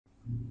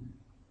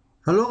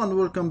Hello and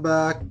welcome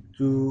back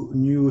to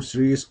new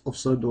series of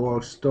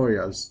SolidWorks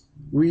tutorials.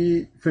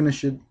 We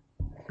finished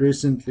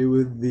recently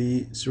with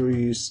the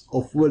series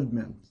of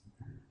Weldments,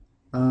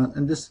 and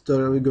in this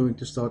tutorial we're going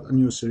to start a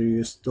new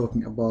series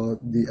talking about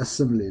the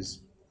assemblies.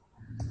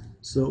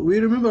 So we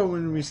remember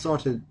when we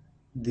started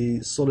the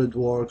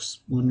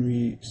SolidWorks, when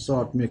we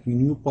start making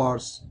new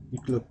parts,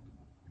 you click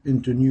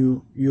into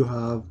new, you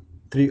have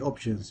three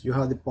options. You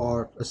have the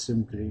part,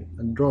 assembly,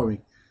 and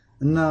drawing.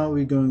 And now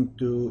we're going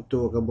to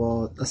talk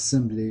about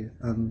assembly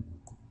and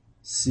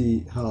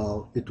see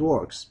how it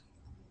works.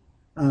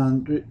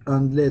 And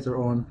later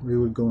on we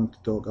will going to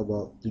talk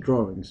about the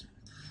drawings.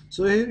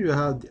 So here you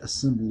have the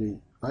assembly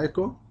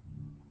icon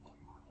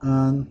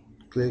and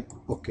click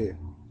OK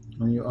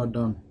when you are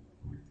done.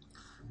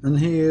 And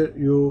here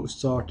you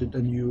started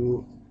a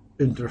new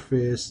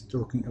interface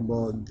talking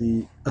about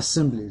the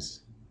assemblies.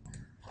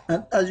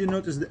 And as you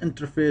notice, the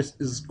interface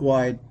is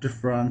quite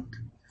different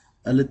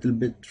a little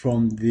bit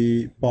from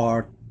the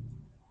part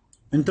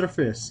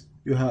interface.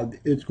 You have the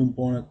edge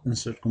component,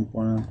 insert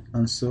component,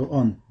 and so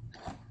on.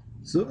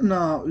 So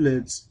now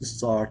let's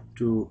start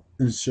to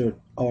insert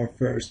our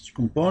first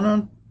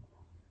component.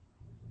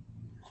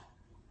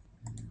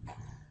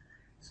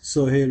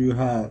 So here you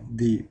have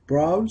the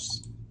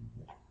browse,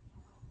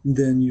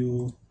 then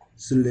you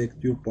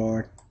select your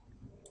part,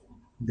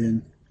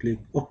 then click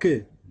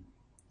OK.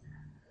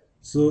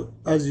 So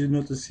as you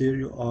notice here,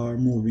 you are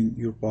moving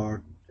your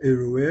part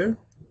everywhere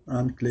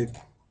and click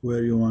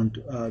where you want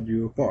to add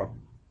your part.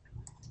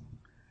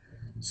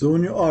 So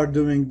when you are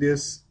doing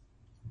this,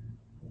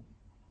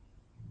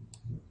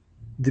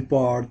 the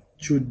part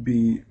should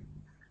be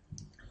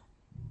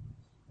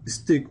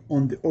stick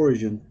on the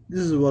origin. This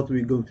is what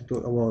we're going to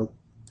talk about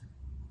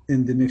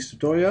in the next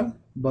tutorial,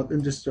 but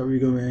in this tutorial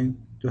we're going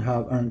to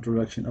have an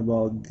introduction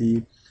about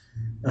the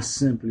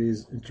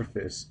assemblies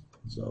interface.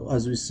 So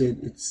as we said,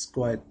 it's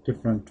quite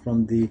different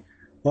from the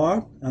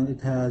part, and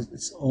it has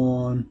its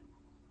own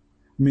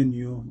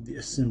menu, the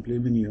assembly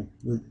menu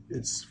with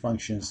its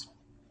functions.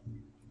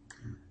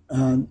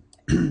 And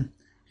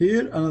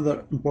here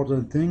another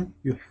important thing,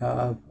 you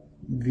have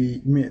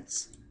the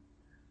mates,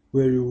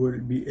 where you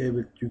will be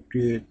able to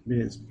create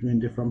mates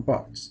between different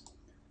parts.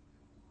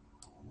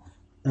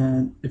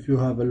 And if you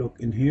have a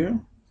look in here,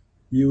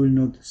 you will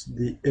notice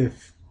the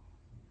F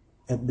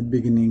at the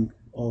beginning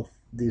of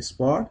this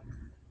part,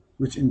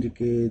 which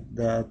indicate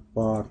that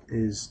part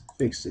is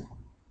fixed.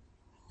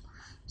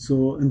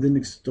 So in the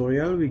next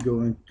tutorial we're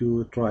going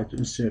to try to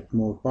insert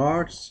more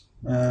parts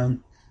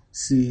and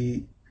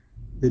see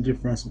the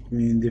difference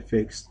between the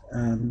fixed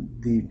and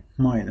the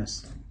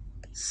minus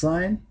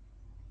sign,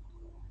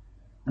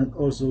 and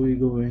also we're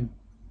going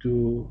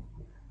to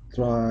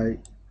try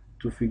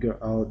to figure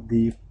out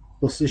the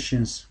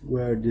positions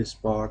where this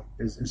part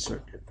is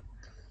inserted.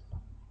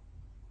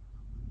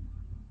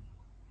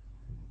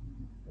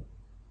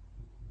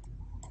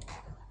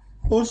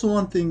 Also,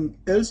 one thing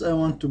else I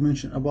want to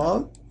mention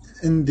about,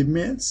 in the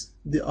mates,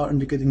 they are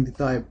indicating the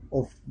type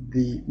of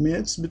the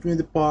mates between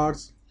the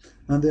parts,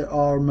 and there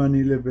are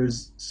many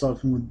levels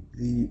starting with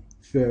the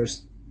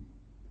first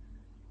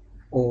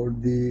or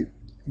the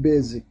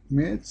basic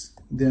mates,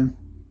 then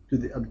to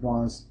the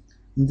advanced.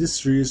 In this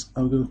series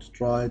I'm going to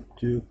try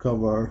to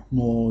cover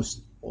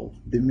most of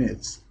the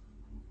mates.